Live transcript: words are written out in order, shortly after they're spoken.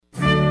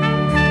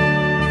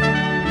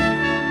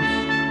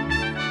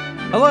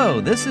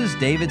Hello, this is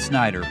David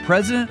Snyder,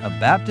 President of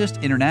Baptist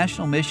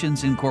International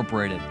Missions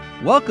Incorporated,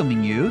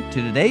 welcoming you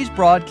to today's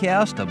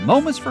broadcast of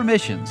Moments for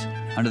Missions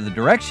under the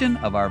direction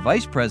of our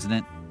Vice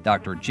President,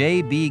 Dr.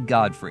 J.B.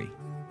 Godfrey.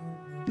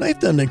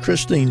 Nathan and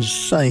Christine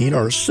Saint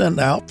are sent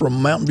out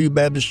from Mountain View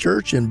Baptist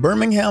Church in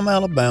Birmingham,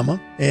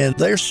 Alabama, and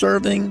they're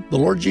serving the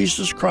Lord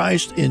Jesus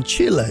Christ in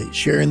Chile,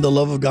 sharing the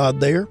love of God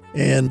there.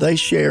 And they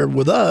shared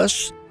with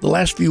us the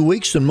last few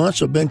weeks and months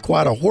have been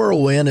quite a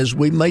whirlwind as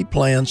we made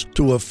plans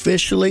to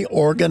officially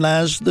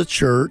organize the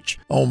church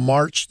on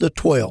March the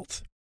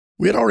 12th.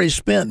 We had already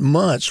spent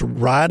months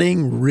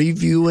writing,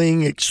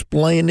 reviewing,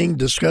 explaining,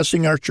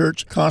 discussing our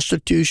church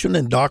constitution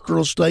and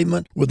doctrinal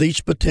statement with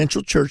each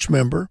potential church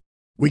member.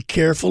 We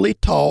carefully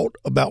taught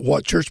about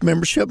what church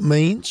membership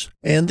means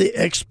and the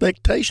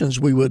expectations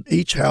we would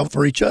each have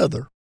for each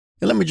other.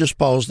 And let me just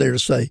pause there to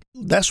say,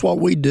 that's what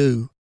we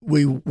do.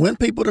 We win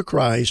people to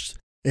Christ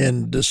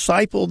and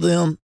disciple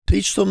them,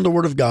 teach them the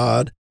Word of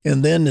God,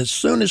 and then as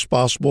soon as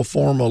possible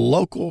form a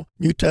local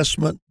New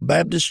Testament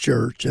Baptist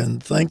church.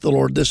 And thank the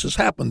Lord this has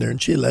happened there in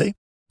Chile.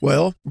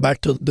 Well,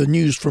 back to the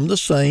news from the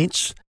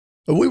saints.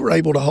 We were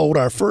able to hold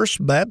our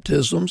first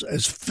baptisms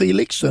as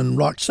Felix and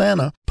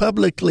Roxana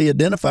publicly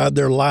identified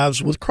their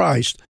lives with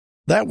Christ.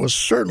 That was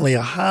certainly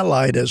a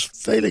highlight as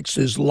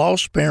Felix's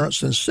lost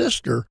parents and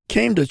sister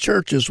came to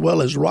church, as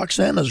well as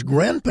Roxana's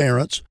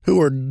grandparents who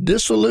were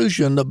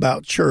disillusioned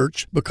about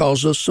church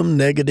because of some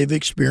negative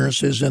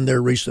experiences in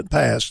their recent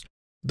past.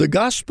 The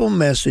gospel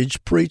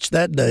message preached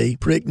that day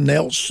pricked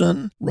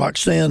Nelson,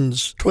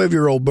 Roxana's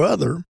 12-year-old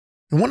brother.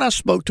 And when I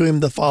spoke to him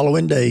the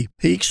following day,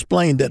 he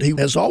explained that he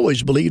has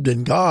always believed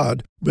in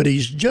God, but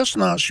he's just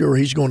not sure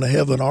he's going to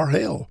heaven or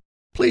hell.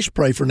 Please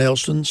pray for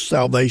Nelson's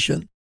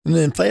salvation. And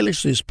then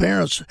Felix's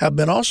parents have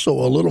been also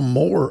a little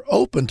more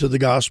open to the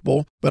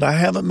gospel, but I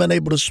haven't been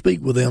able to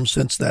speak with them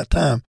since that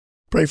time.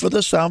 Pray for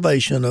the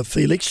salvation of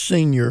Felix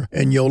Sr.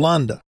 and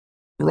Yolanda.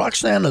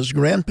 Roxana's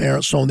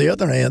grandparents, on the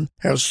other hand,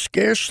 have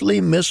scarcely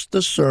missed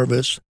the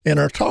service and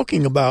are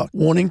talking about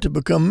wanting to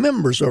become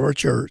members of our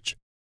church.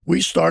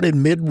 We started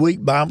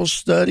midweek Bible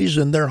studies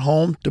in their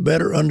home to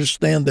better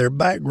understand their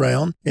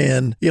background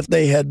and if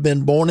they had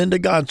been born into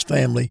God's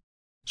family.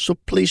 So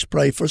please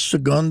pray for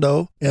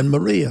Segundo and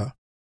Maria.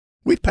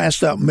 We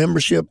passed out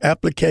membership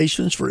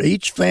applications for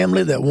each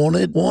family that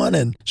wanted one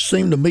and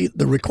seemed to meet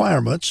the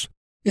requirements.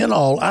 In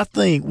all, I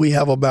think we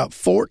have about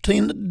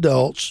 14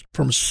 adults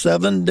from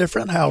 7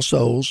 different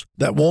households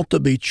that want to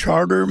be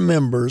charter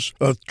members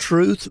of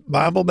Truth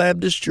Bible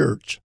Baptist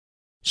Church.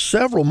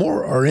 Several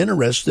more are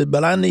interested,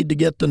 but I need to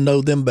get to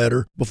know them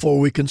better before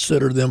we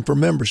consider them for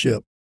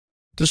membership.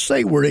 To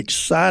say we're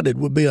excited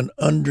would be an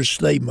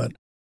understatement.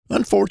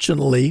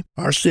 Unfortunately,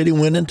 our city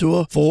went into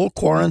a full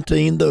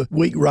quarantine the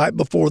week right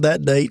before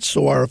that date,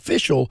 so our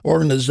official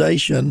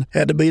organization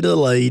had to be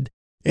delayed,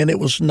 and it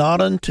was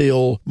not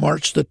until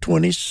March the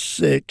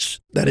 26th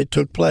that it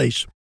took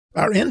place.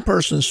 Our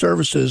in-person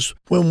services,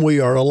 when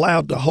we are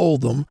allowed to hold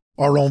them,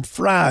 are on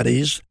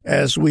Fridays,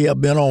 as we have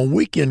been on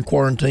weekend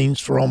quarantines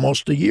for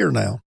almost a year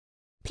now.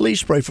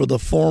 Please pray for the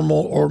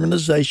formal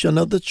organization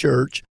of the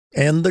church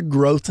and the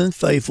growth and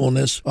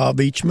faithfulness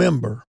of each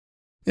member.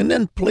 And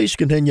then please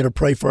continue to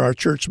pray for our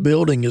church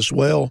building as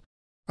well.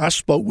 I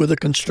spoke with a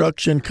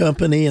construction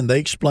company and they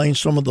explained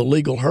some of the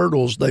legal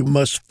hurdles they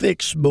must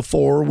fix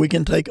before we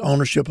can take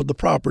ownership of the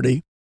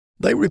property.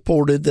 They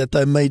reported that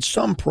they made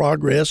some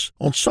progress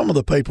on some of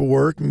the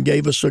paperwork and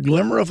gave us a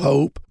glimmer of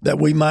hope that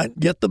we might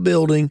get the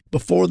building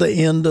before the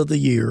end of the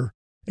year.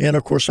 And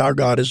of course, our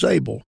God is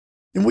able.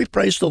 And we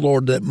praise the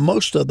Lord that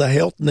most of the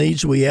health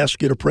needs we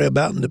asked you to pray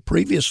about in the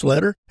previous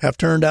letter have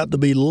turned out to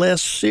be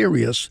less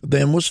serious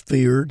than was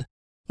feared.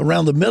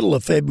 Around the middle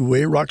of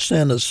February,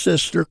 Roxana's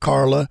sister,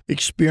 Carla,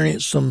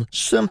 experienced some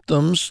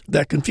symptoms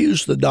that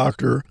confused the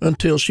doctor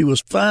until she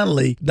was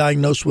finally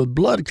diagnosed with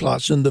blood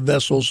clots in the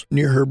vessels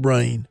near her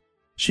brain.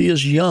 She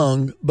is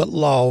young but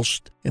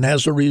lost and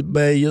has a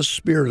rebellious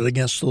spirit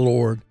against the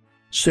Lord.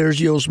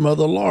 Sergio's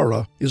mother,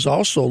 Laura, is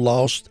also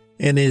lost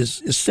and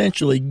is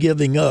essentially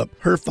giving up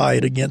her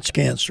fight against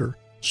cancer.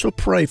 So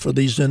pray for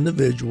these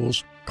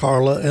individuals,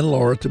 Carla and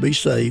Laura, to be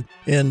saved.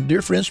 And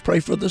dear friends, pray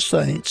for the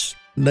saints,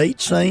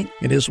 Nate Saint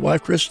and his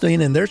wife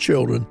Christine and their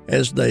children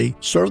as they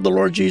serve the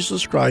Lord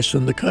Jesus Christ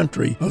in the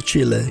country of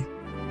Chile.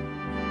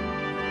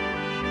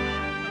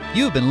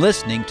 You've been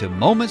listening to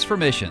Moments for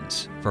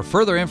Missions. For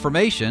further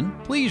information,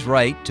 please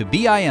write to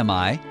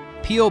BIMI,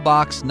 P.O.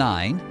 Box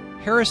 9,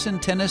 Harrison,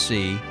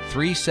 Tennessee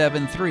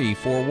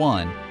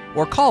 37341,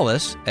 or call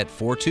us at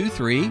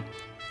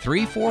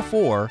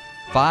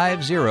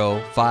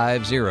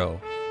 423-344-5050.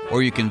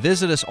 Or you can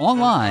visit us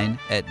online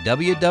at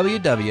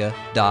www.bimi.org.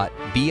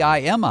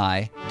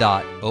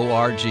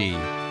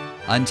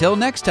 Until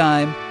next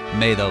time,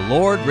 may the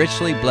Lord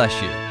richly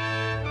bless you.